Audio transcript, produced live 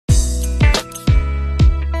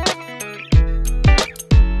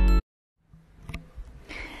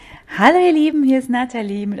Hallo ihr Lieben, hier ist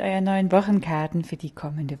Nathalie mit euren neuen Wochenkarten für die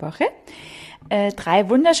kommende Woche. 3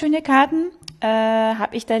 wunderschöne Karten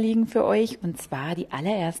habe ich da liegen für euch. Und zwar die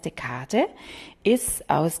allererste Karte ist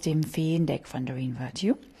aus dem Feendeck von Doreen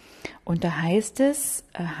Virtue. Und da heißt es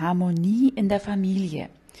Harmonie in der Familie.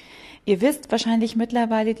 Ihr wisst wahrscheinlich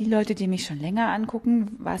mittlerweile, die Leute, die mich schon länger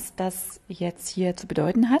angucken, was das jetzt hier zu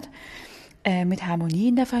bedeuten hat. Mit Harmonie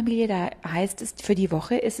in der Familie, da heißt es, für die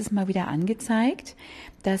Woche ist es mal wieder angezeigt,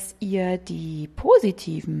 dass ihr die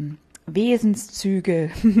positiven Wesenszüge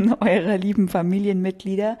eurer lieben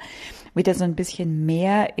Familienmitglieder wieder so ein bisschen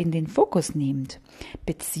mehr in den Fokus nehmt.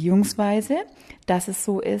 Beziehungsweise, dass es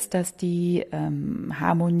so ist, dass die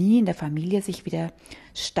Harmonie in der Familie sich wieder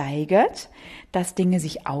steigert, dass Dinge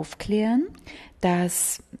sich aufklären,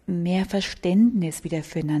 dass mehr Verständnis wieder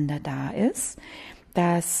füreinander da ist,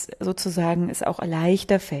 dass sozusagen es auch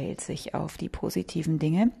leichter fällt, sich auf die positiven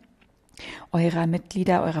Dinge eurer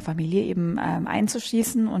Mitglieder, eurer Familie eben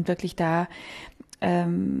einzuschießen und wirklich da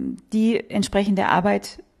die entsprechende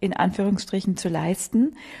Arbeit in Anführungsstrichen zu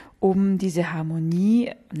leisten, um diese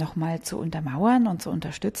Harmonie nochmal zu untermauern und zu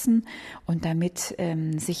unterstützen und damit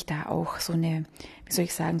sich da auch so eine, wie soll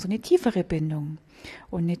ich sagen, so eine tiefere Bindung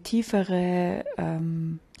und eine tiefere,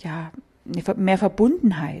 mehr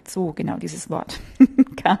Verbundenheit, so genau dieses Wort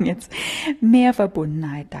kam jetzt, mehr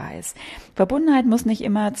Verbundenheit da ist. Verbundenheit muss nicht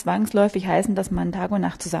immer zwangsläufig heißen, dass man Tag und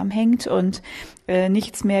Nacht zusammenhängt und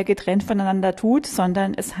nichts mehr getrennt voneinander tut,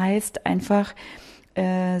 sondern es heißt einfach,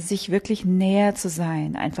 sich wirklich näher zu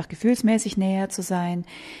sein, einfach gefühlsmäßig näher zu sein,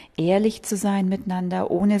 ehrlich zu sein miteinander,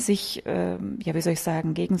 ohne sich,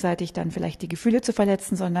 gegenseitig dann vielleicht die Gefühle zu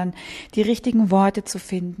verletzen, sondern die richtigen Worte zu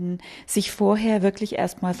finden, sich vorher wirklich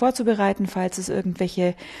erstmal vorzubereiten, falls es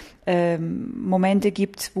irgendwelche Momente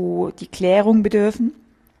gibt, wo die Klärung bedürfen,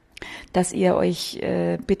 dass ihr euch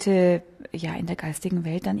bitte in der geistigen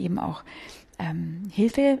Welt dann eben auch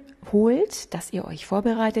Hilfe holt, dass ihr euch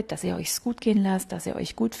vorbereitet, dass ihr euch gut gehen lasst, dass ihr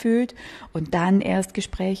euch gut fühlt und dann erst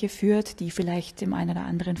Gespräche führt, die vielleicht im einen oder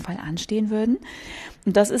anderen Fall anstehen würden.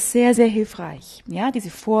 Und das ist sehr, sehr hilfreich. Ja,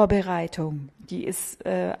 diese Vorbereitung, die ist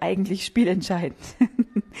eigentlich spielentscheidend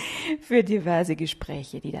für diverse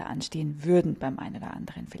Gespräche, die da anstehen würden beim einen oder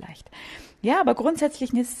anderen vielleicht. Ja, aber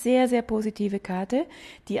grundsätzlich eine sehr, sehr positive Karte,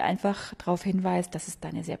 die einfach darauf hinweist, dass es da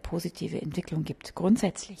eine sehr positive Entwicklung gibt,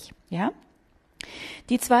 grundsätzlich. Ja.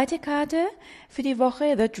 Die zweite Karte für die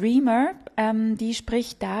Woche, The Dreamer, die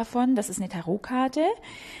spricht davon, das ist eine Tarotkarte,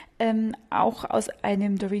 auch aus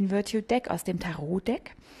einem Doreen Virtue Deck, aus dem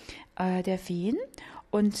Tarot-Deck der Feen.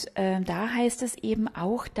 Und da heißt es eben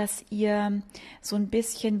auch, dass ihr so ein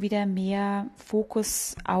bisschen wieder mehr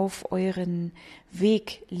Fokus auf euren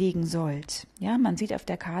Weg legen sollt. Ja, man sieht auf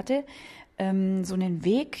der Karte so einen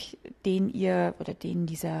Weg, den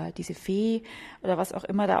diese Fee oder was auch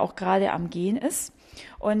immer da auch gerade am Gehen ist.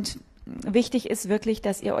 Und wichtig ist wirklich,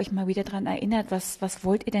 dass ihr euch mal wieder dran erinnert, was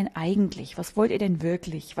wollt ihr denn eigentlich? Was wollt ihr denn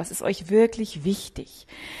wirklich? Was ist euch wirklich wichtig?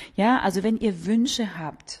 Ja, also wenn ihr Wünsche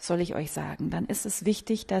habt, soll ich euch sagen, dann ist es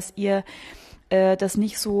wichtig, dass ihr das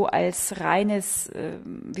nicht so als reines,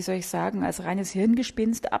 als reines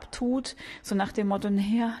Hirngespinst abtut, so nach dem Motto,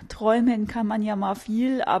 naja, träumen kann man ja mal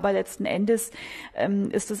viel, aber letzten Endes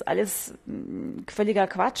ist das alles völliger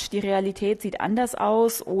Quatsch, die Realität sieht anders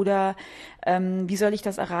aus oder wie soll ich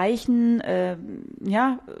das erreichen?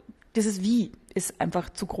 Dieses Wie ist einfach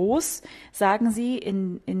zu groß, sagen sie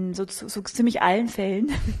in so ziemlich allen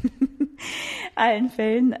Fällen.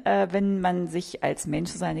 Wenn man sich als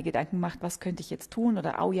Mensch seine Gedanken macht, was könnte ich jetzt tun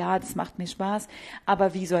oder, oh ja, das macht mir Spaß,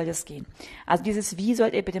 aber wie soll das gehen? Also dieses Wie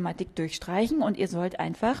sollt ihr bitte mal dick durchstreichen und ihr sollt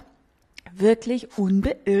einfach wirklich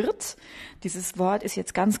unbeirrt, dieses Wort ist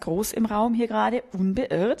jetzt ganz groß im Raum hier gerade,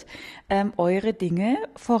 unbeirrt, eure Dinge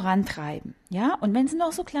vorantreiben. Ja, und wenn es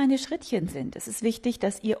noch so kleine Schrittchen sind, es ist wichtig,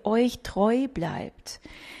 dass ihr euch treu bleibt.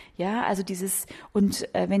 Ja, also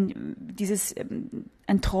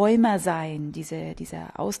ein Träumer sein,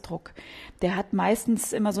 dieser Ausdruck, der hat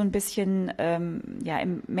meistens immer so ein bisschen,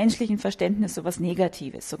 im menschlichen Verständnis so was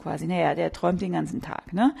Negatives, so quasi, naja, der träumt den ganzen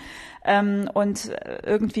Tag, ne? Und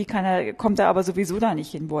irgendwie kommt er aber sowieso da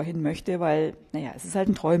nicht hin, wo er hin möchte, weil, naja, es ist halt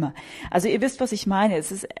ein Träumer. Also ihr wisst, was ich meine,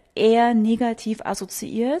 es ist eher negativ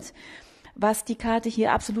assoziiert, was die Karte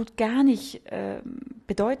hier absolut gar nicht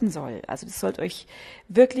bedeuten soll. Also das sollt euch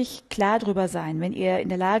wirklich klar drüber sein, wenn ihr in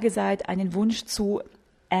der Lage seid, einen Wunsch zu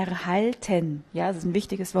erhalten, ja, das ist ein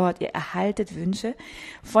wichtiges Wort, ihr erhaltet Wünsche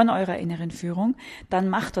von eurer inneren Führung, dann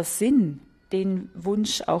macht das Sinn, den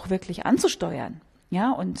Wunsch auch wirklich anzusteuern.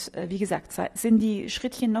 Ja, und wie gesagt, sind die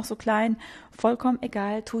Schrittchen noch so klein, vollkommen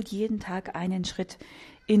egal, tut jeden Tag einen Schritt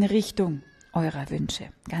in Richtung eurer Wünsche.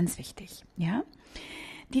 Ganz wichtig, ja.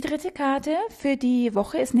 Die dritte Karte für die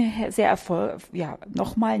Woche ist nochmal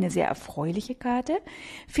eine sehr erfreuliche Karte.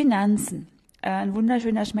 Finanzen. Ein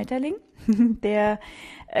wunderschöner Schmetterling, der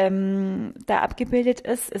da abgebildet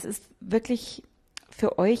ist. Es ist wirklich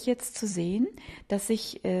für euch jetzt zu sehen, dass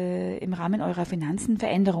sich im Rahmen eurer Finanzen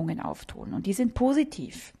Veränderungen auftun. Und die sind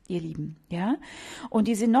positiv, ihr Lieben, ja. Und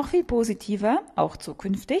die sind noch viel positiver, auch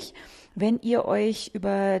zukünftig, wenn ihr euch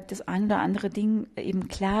über das ein oder andere Ding eben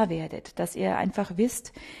klar werdet, dass ihr einfach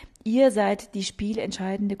wisst, ihr seid die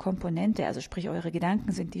spielentscheidende Komponente, also sprich eure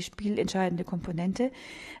Gedanken sind die spielentscheidende Komponente,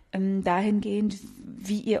 dahingehend,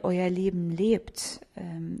 wie ihr euer Leben lebt,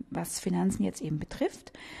 was Finanzen jetzt eben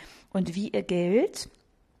betrifft. Und wie ihr Geld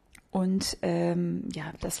und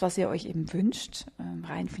das, was ihr euch eben wünscht,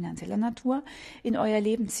 rein finanzieller Natur, in euer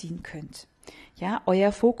Leben ziehen könnt. Ja,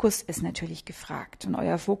 euer Fokus ist natürlich gefragt und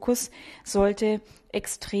euer Fokus sollte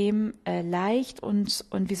extrem leicht und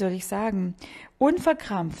wie soll ich sagen,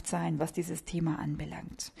 unverkrampft sein, was dieses Thema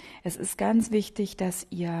anbelangt. Es ist ganz wichtig, dass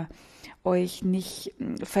ihr euch nicht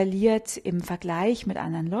verliert im Vergleich mit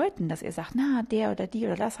anderen Leuten, dass ihr sagt, na, der oder die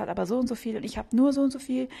oder das hat aber so und so viel und ich habe nur so und so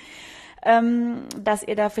viel, dass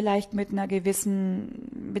ihr da vielleicht mit einem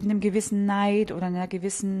gewissen Neid oder einer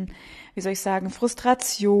gewissen, wie soll ich sagen,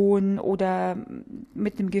 Frustration oder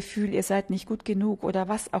mit dem Gefühl, ihr seid nicht gut genug oder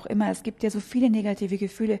was auch immer. Es gibt ja so viele negative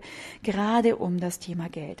Gefühle, gerade um das Thema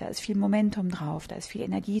Geld. Da ist viel Momentum drauf, da ist viel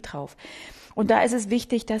Energie drauf. Und da ist es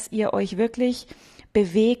wichtig, dass ihr euch wirklich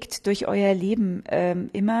bewegt durch euer Leben,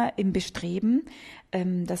 immer im Bestreben,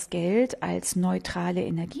 das Geld als neutrale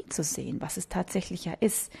Energie zu sehen, was es tatsächlich ja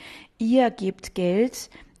ist. Ihr gebt Geld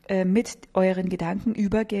mit euren Gedanken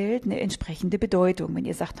über Geld eine entsprechende Bedeutung. Wenn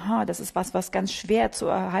ihr sagt, das ist was ganz schwer zu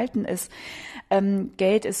erhalten ist,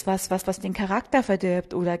 Geld ist was den Charakter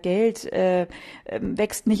verdirbt oder Geld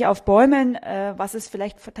wächst nicht auf Bäumen, was es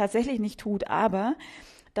vielleicht tatsächlich nicht tut, aber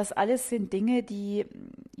das alles sind Dinge, die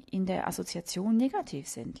in der Assoziation negativ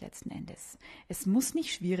sind letzten Endes. Es muss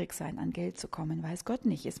nicht schwierig sein, an Geld zu kommen, weiß Gott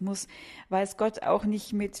nicht. Es muss, weiß Gott, auch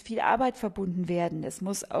nicht mit viel Arbeit verbunden werden. Es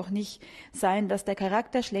muss auch nicht sein, dass der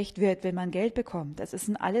Charakter schlecht wird, wenn man Geld bekommt. Das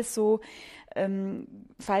sind alles so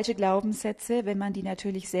falsche Glaubenssätze, wenn man die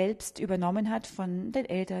natürlich selbst übernommen hat von den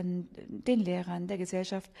Eltern, den Lehrern, der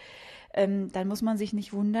Gesellschaft. Dann muss man sich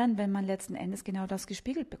nicht wundern, wenn man letzten Endes genau das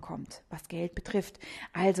gespiegelt bekommt, was Geld betrifft.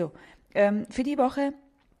 Also, für die Woche,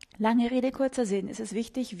 lange Rede, kurzer Sinn, ist es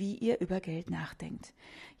wichtig, wie ihr über Geld nachdenkt.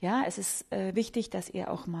 Ja, es ist wichtig, dass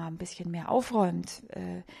ihr auch mal ein bisschen mehr aufräumt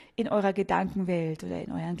in eurer Gedankenwelt oder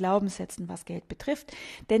in euren Glaubenssätzen, was Geld betrifft,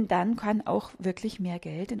 denn dann kann auch wirklich mehr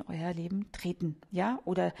Geld in euer Leben treten, ja,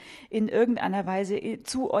 oder in irgendeiner Weise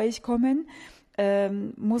zu euch kommen.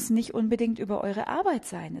 Muss nicht unbedingt über eure Arbeit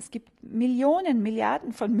sein. Es gibt Millionen,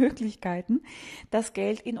 Milliarden von Möglichkeiten, dass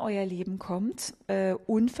Geld in euer Leben kommt,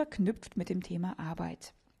 unverknüpft mit dem Thema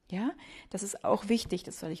Arbeit. Ja, das ist auch wichtig,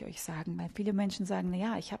 das soll ich euch sagen, weil viele Menschen sagen, na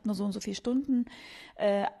ja, ich habe nur so und so viele Stunden,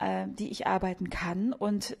 die ich arbeiten kann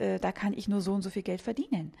und da kann ich nur so und so viel Geld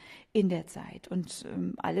verdienen in der Zeit und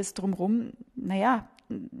alles drumherum, naja,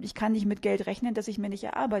 ich kann nicht mit Geld rechnen, das ich mir nicht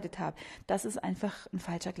erarbeitet habe. Das ist einfach ein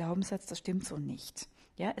falscher Glaubenssatz, das stimmt so nicht.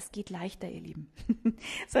 Ja, es geht leichter, ihr Lieben,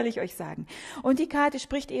 soll ich euch sagen. Und die Karte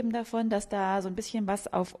spricht eben davon, dass da so ein bisschen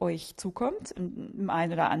was auf euch zukommt, im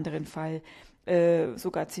einen oder anderen Fall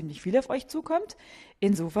sogar ziemlich viel auf euch zukommt.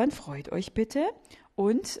 Insofern freut euch bitte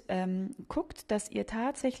und guckt, dass ihr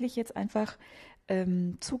tatsächlich jetzt einfach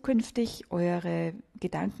zukünftig eure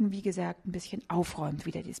Gedanken, wie gesagt, ein bisschen aufräumt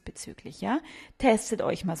wieder diesbezüglich, ja? Testet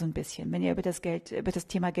euch mal so ein bisschen, wenn ihr über das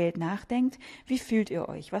Thema Geld nachdenkt, wie fühlt ihr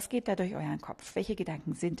euch? Was geht da durch euren Kopf? Welche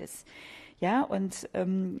Gedanken sind es? Ja, und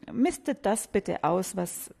mistet das bitte aus,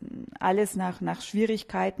 was alles nach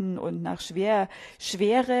Schwierigkeiten und nach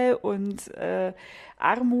Schwere und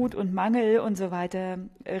Armut und Mangel und so weiter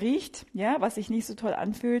riecht, ja, was sich nicht so toll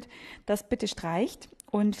anfühlt, das bitte streicht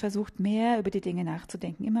und versucht mehr über die Dinge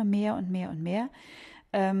nachzudenken, immer mehr und mehr und mehr,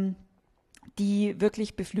 die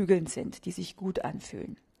wirklich beflügelnd sind, die sich gut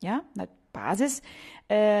anfühlen. Ja, Basis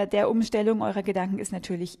der Umstellung eurer Gedanken ist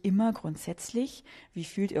natürlich immer grundsätzlich, wie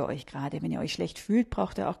fühlt ihr euch gerade? Wenn ihr euch schlecht fühlt,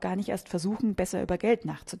 braucht ihr auch gar nicht erst versuchen, besser über Geld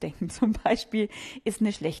nachzudenken. Zum Beispiel ist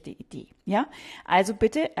eine schlechte Idee. Ja, also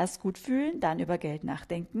bitte erst gut fühlen, dann über Geld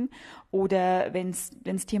nachdenken. Oder wenn's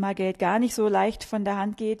Thema Geld gar nicht so leicht von der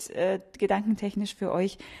Hand geht, gedankentechnisch für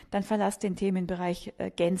euch, dann verlasst den Themenbereich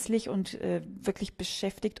gänzlich und wirklich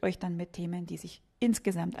beschäftigt euch dann mit Themen, die sich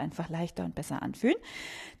insgesamt einfach leichter und besser anfühlen.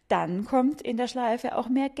 Dann kommt in der Schleife auch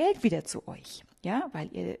mehr Geld wieder zu euch. Ja, weil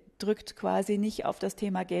ihr drückt quasi nicht auf das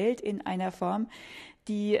Thema Geld in einer Form,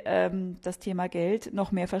 die das Thema Geld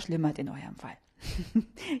noch mehr verschlimmert in eurem Fall.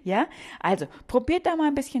 Ja, also probiert da mal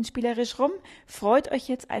ein bisschen spielerisch rum. Freut euch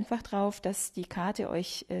jetzt einfach drauf, dass die Karte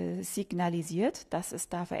euch signalisiert, dass es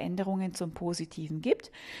da Veränderungen zum Positiven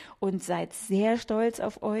gibt, und seid sehr stolz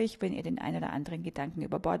auf euch, wenn ihr den einen oder anderen Gedanken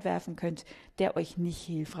über Bord werfen könnt, der euch nicht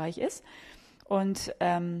hilfreich ist. Und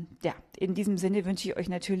ja, in diesem Sinne wünsche ich euch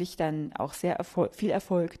natürlich dann auch sehr viel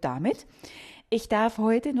Erfolg damit. Ich darf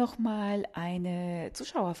heute noch mal eine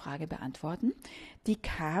Zuschauerfrage beantworten, die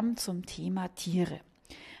kam zum Thema Tiere.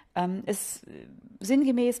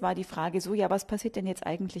 Sinngemäß war die Frage so, ja, was passiert denn jetzt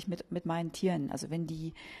eigentlich mit meinen Tieren? Also wenn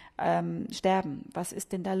die sterben, was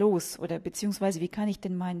ist denn da los? Oder beziehungsweise, wie kann ich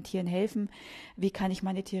denn meinen Tieren helfen? Wie kann ich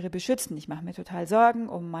meine Tiere beschützen? Ich mache mir total Sorgen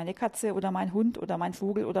um meine Katze oder meinen Hund oder meinen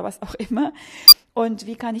Vogel oder was auch immer. Und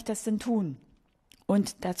wie kann ich das denn tun?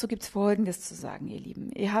 Und dazu gibt's Folgendes zu sagen, ihr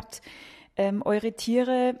Lieben. Ihr habt eure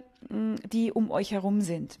Tiere, die um euch herum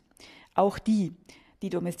sind. Auch die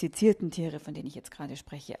domestizierten Tiere, von denen ich jetzt gerade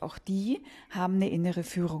spreche, auch die haben eine innere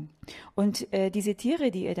Führung. Und diese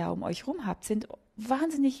Tiere, die ihr da um euch rum habt, sind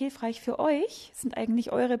wahnsinnig hilfreich für euch, sind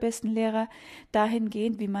eigentlich eure besten Lehrer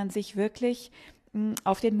dahingehend, wie man sich wirklich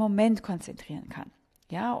auf den Moment konzentrieren kann.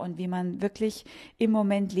 Ja, und wie man wirklich im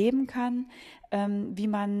Moment leben kann, wie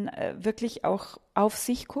man wirklich auch auf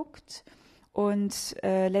sich guckt. Und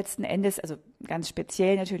letzten Endes, also ganz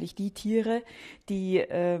speziell natürlich die Tiere, die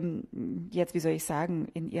jetzt, wie soll ich sagen,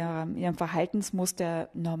 in ihrem Verhaltensmuster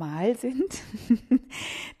normal sind,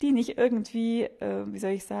 die nicht irgendwie, wie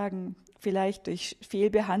soll ich sagen, vielleicht durch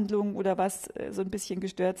Fehlbehandlung oder was so ein bisschen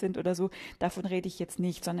gestört sind oder so. Davon rede ich jetzt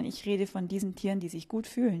nicht, sondern ich rede von diesen Tieren, die sich gut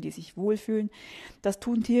fühlen, die sich wohlfühlen. Das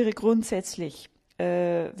tun Tiere grundsätzlich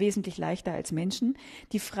wesentlich leichter als Menschen.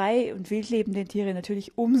 Die frei und wild lebenden Tiere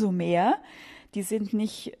natürlich umso mehr. Die sind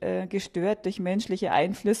nicht gestört durch menschliche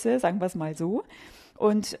Einflüsse, sagen wir es mal so.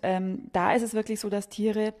 Und da ist es wirklich so, dass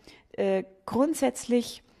Tiere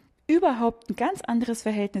grundsätzlich überhaupt ein ganz anderes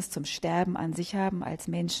Verhältnis zum Sterben an sich haben als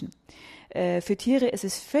Menschen. Für Tiere ist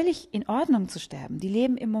es völlig in Ordnung zu sterben. Die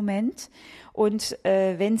leben im Moment, und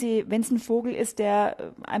wenn es ein Vogel ist,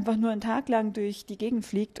 der einfach nur einen Tag lang durch die Gegend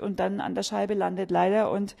fliegt und dann an der Scheibe landet leider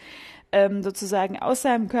und sozusagen aus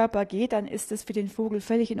seinem Körper geht, dann ist es für den Vogel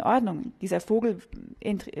völlig in Ordnung. Dieser Vogel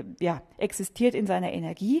existiert in seiner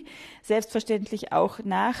Energie, selbstverständlich auch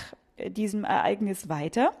nach diesem Ereignis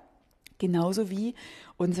weiter. Genauso wie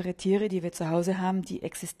unsere Tiere, die wir zu Hause haben, die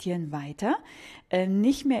existieren weiter.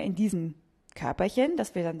 Nicht mehr in diesem Körperchen,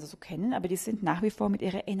 das wir dann so kennen, aber die sind nach wie vor mit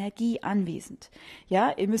ihrer Energie anwesend.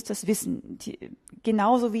 Ja, ihr müsst das wissen.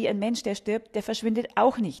 Genauso wie ein Mensch, der stirbt, der verschwindet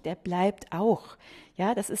auch nicht, der bleibt auch.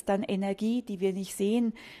 Ja, das ist dann Energie, die wir nicht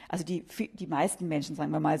sehen, also die meisten Menschen,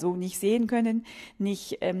 sagen wir mal so, nicht sehen können,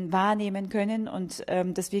 nicht wahrnehmen können, und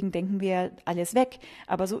deswegen denken wir alles weg.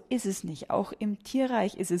 Aber so ist es nicht. Auch im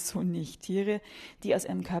Tierreich ist es so nicht. Tiere, die aus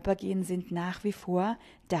ihrem Körper gehen, sind nach wie vor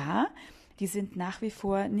da. Die sind nach wie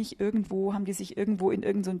vor nicht irgendwo, haben die sich irgendwo in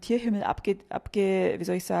irgendeinen so Tierhimmel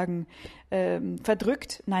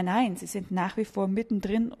verdrückt. Nein, sie sind nach wie vor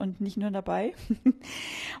mittendrin und nicht nur dabei.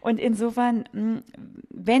 Und insofern,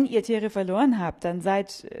 wenn ihr Tiere verloren habt, dann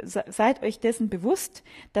seid euch dessen bewusst,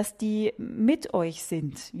 dass die mit euch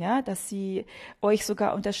sind, ja, dass sie euch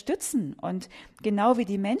sogar unterstützen, und genau wie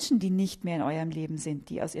die Menschen, die nicht mehr in eurem Leben sind,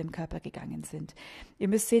 die aus ihrem Körper gegangen sind. Ihr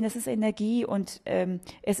müsst sehen, das ist Energie, und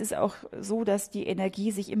es ist auch so, dass die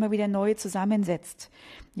Energie sich immer wieder neu zusammensetzt.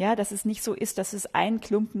 Ja, dass es nicht so ist, dass es ein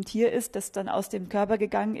Klumpen Tier ist, das dann aus dem Körper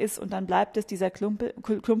gegangen ist und dann bleibt es dieser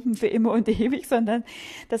Klumpen für immer und ewig, sondern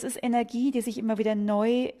das ist Energie, die sich immer wieder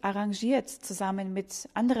neu arrangiert, zusammen mit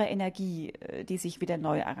anderer Energie, die sich wieder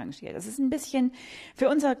neu arrangiert. Das ist ein bisschen für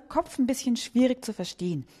unser Kopf ein bisschen schwierig zu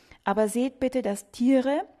verstehen. Aber seht bitte, dass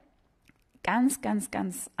Tiere ganz, ganz,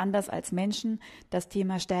 ganz anders als Menschen das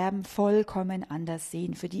Thema Sterben vollkommen anders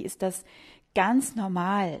sehen. Für die ist das ganz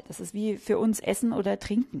normal. Das ist wie für uns Essen oder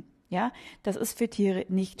Trinken. Ja, das ist für Tiere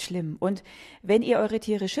nicht schlimm. Und wenn ihr eure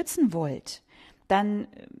Tiere schützen wollt, dann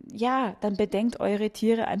bedenkt eure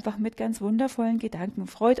Tiere einfach mit ganz wundervollen Gedanken.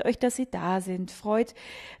 Freut euch, dass sie da sind. Freut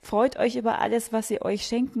euch über alles, was sie euch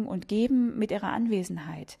schenken und geben mit ihrer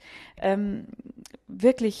Anwesenheit.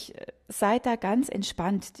 Wirklich, seid da ganz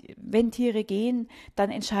entspannt. Wenn Tiere gehen, dann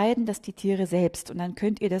entscheiden das die Tiere selbst, und dann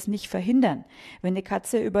könnt ihr das nicht verhindern. Wenn eine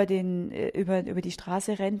Katze über die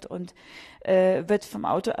Straße rennt und wird vom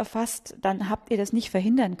Auto erfasst, dann habt ihr das nicht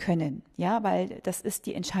verhindern können. Ja, weil das ist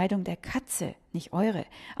die Entscheidung der Katze, nicht eure.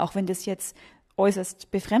 Auch wenn das jetzt äußerst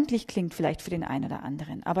befremdlich klingt, vielleicht für den einen oder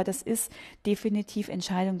anderen. Aber das ist definitiv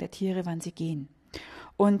Entscheidung der Tiere, wann sie gehen.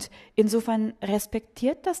 Und insofern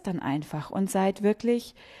respektiert das dann einfach und seid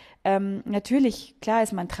wirklich Natürlich, klar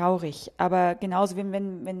ist man traurig, aber genauso wie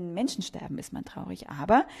wenn Menschen sterben, ist man traurig.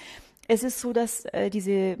 Aber es ist so, dass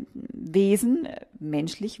diese Wesen,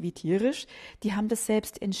 menschlich wie tierisch, die haben das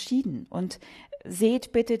selbst entschieden. Und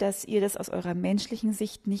seht bitte, dass ihr das aus eurer menschlichen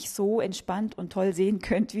Sicht nicht so entspannt und toll sehen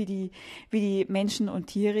könnt, wie die Menschen und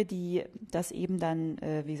Tiere, die das eben dann,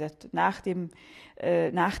 wie gesagt, nach dem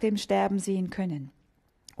Sterben sehen können.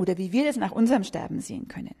 Oder wie wir das nach unserem Sterben sehen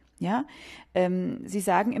können. Ja, sie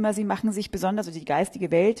sagen immer, sie machen sich besonders, also die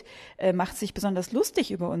geistige Welt macht sich besonders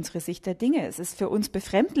lustig über unsere Sicht der Dinge. Es ist für uns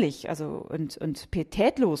befremdlich, also und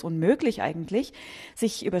pietätlos, unmöglich eigentlich,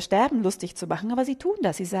 sich über Sterben lustig zu machen. Aber sie tun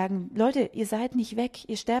das. Sie sagen, Leute, ihr seid nicht weg,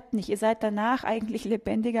 ihr sterbt nicht, ihr seid danach eigentlich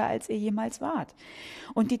lebendiger, als ihr jemals wart.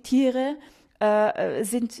 Und die Tiere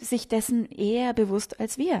sind sich dessen eher bewusst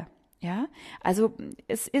als wir. Ja, also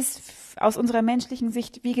es ist aus unserer menschlichen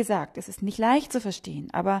Sicht, wie gesagt, es ist nicht leicht zu verstehen,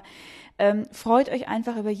 aber freut euch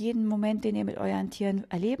einfach über jeden Moment, den ihr mit euren Tieren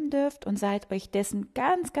erleben dürft und seid euch dessen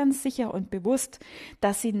ganz, ganz sicher und bewusst,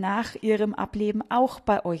 dass sie nach ihrem Ableben auch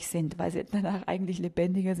bei euch sind, weil sie danach eigentlich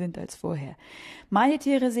lebendiger sind als vorher. Meine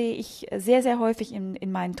Tiere sehe ich sehr, sehr häufig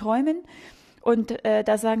in meinen Träumen. Und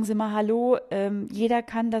da sagen sie mal, hallo, jeder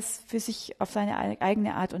kann das für sich auf seine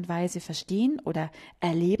eigene Art und Weise verstehen oder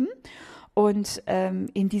erleben. Und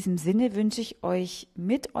in diesem Sinne wünsche ich euch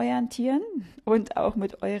mit euren Tieren und auch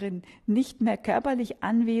mit euren nicht mehr körperlich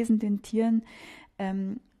anwesenden Tieren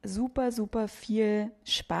super, super viel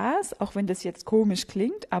Spaß, auch wenn das jetzt komisch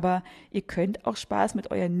klingt, aber ihr könnt auch Spaß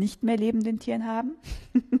mit euren nicht mehr lebenden Tieren haben.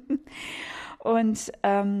 Und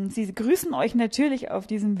sie grüßen euch natürlich auf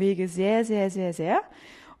diesem Wege sehr, sehr, sehr, sehr.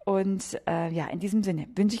 Und ja, in diesem Sinne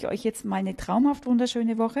wünsche ich euch jetzt mal eine traumhaft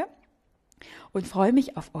wunderschöne Woche und freue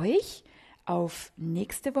mich auf euch, auf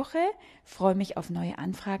nächste Woche, freue mich auf neue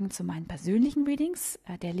Anfragen zu meinen persönlichen Readings.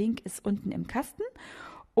 Der Link ist unten im Kasten.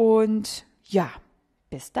 Und ja,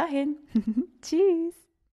 bis dahin. Tschüss.